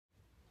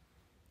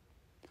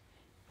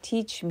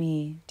Teach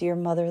me, dear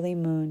motherly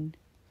moon.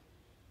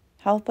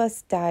 Help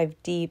us dive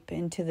deep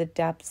into the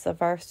depths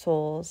of our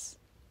souls.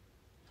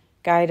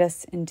 Guide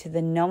us into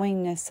the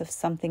knowingness of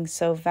something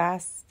so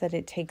vast that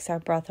it takes our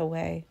breath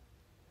away.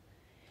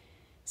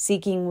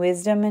 Seeking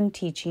wisdom and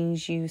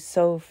teachings you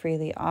so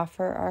freely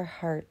offer our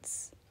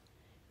hearts,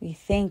 we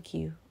thank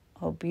you,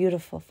 O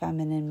beautiful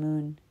feminine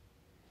moon.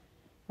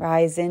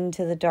 Rise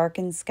into the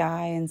darkened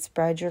sky and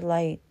spread your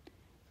light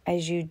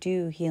as you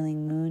do,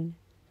 healing moon.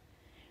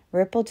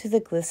 Ripple to the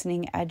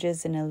glistening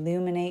edges and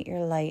illuminate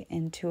your light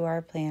into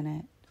our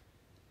planet.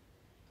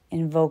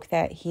 Invoke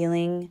that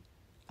healing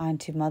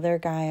onto Mother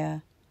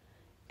Gaia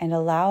and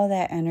allow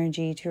that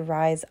energy to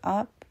rise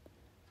up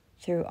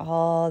through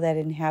all that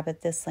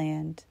inhabit this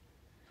land,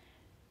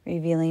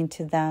 revealing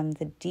to them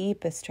the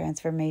deepest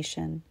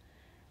transformation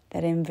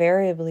that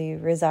invariably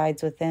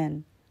resides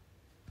within.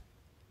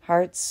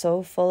 Hearts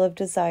so full of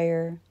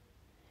desire,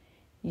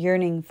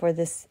 yearning for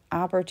this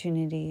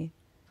opportunity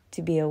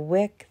to be a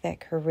wick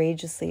that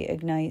courageously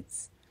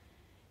ignites,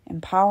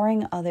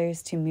 empowering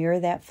others to mirror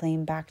that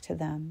flame back to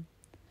them.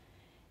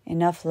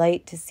 Enough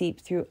light to seep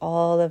through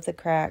all of the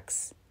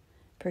cracks,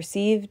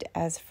 perceived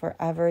as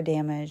forever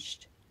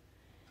damaged.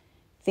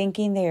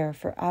 Thinking they are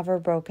forever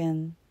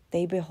broken,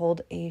 they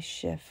behold a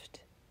shift.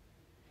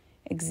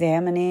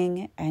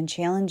 Examining and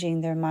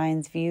challenging their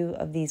mind's view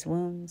of these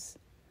wounds,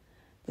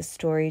 the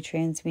story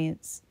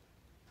transmutes.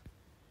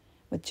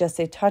 With just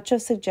a touch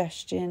of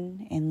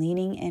suggestion and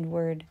leaning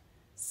inward,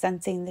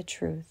 sensing the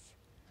truth,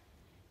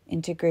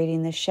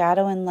 integrating the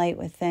shadow and light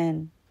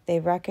within, they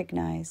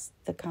recognize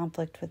the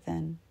conflict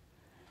within.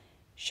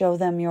 Show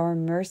them your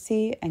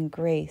mercy and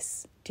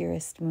grace,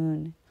 dearest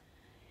moon.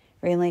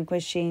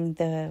 Relinquishing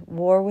the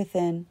war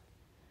within,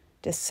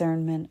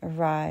 discernment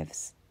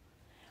arrives.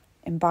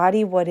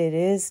 Embody what it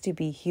is to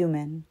be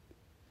human.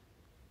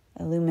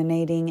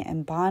 Illuminating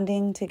and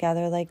bonding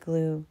together like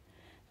glue,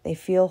 they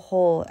feel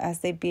whole as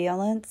they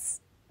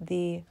balance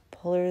the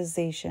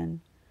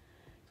polarization.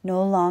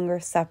 No longer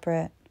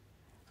separate,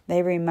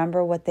 they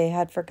remember what they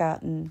had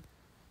forgotten.